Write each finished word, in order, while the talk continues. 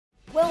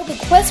Well,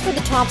 the quest for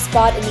the top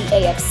spot in the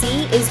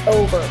AFC is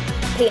over.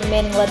 Peyton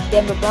Manning led the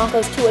Denver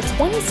Broncos to a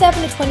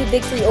 27-20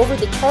 victory over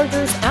the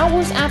Chargers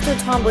hours after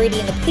Tom Brady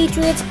and the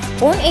Patriots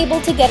weren't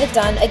able to get it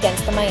done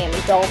against the Miami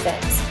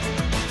Dolphins.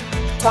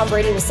 Tom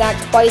Brady was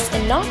sacked twice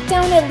and knocked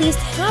down at least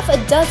half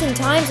a dozen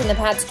times in the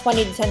Pats'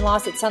 20-10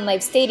 loss at Sun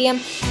Life Stadium,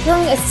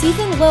 throwing a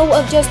season low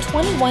of just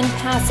 21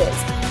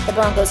 passes. The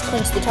Broncos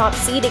clinched the top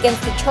seed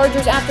against the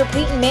Chargers after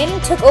Peyton Manning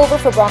took over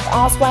for Brock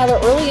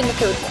Osweiler early in the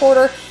third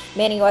quarter.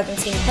 Manning, who hasn't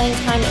seen playing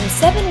time in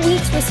 7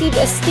 weeks, received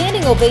a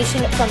standing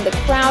ovation from the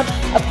crowd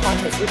upon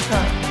his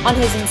return. On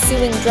his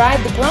ensuing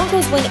drive, the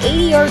Broncos went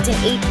 80 yards in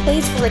 8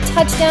 plays for a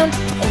touchdown,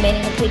 and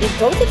Manning completed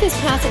both of his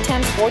pass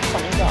attempts for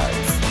 20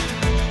 yards.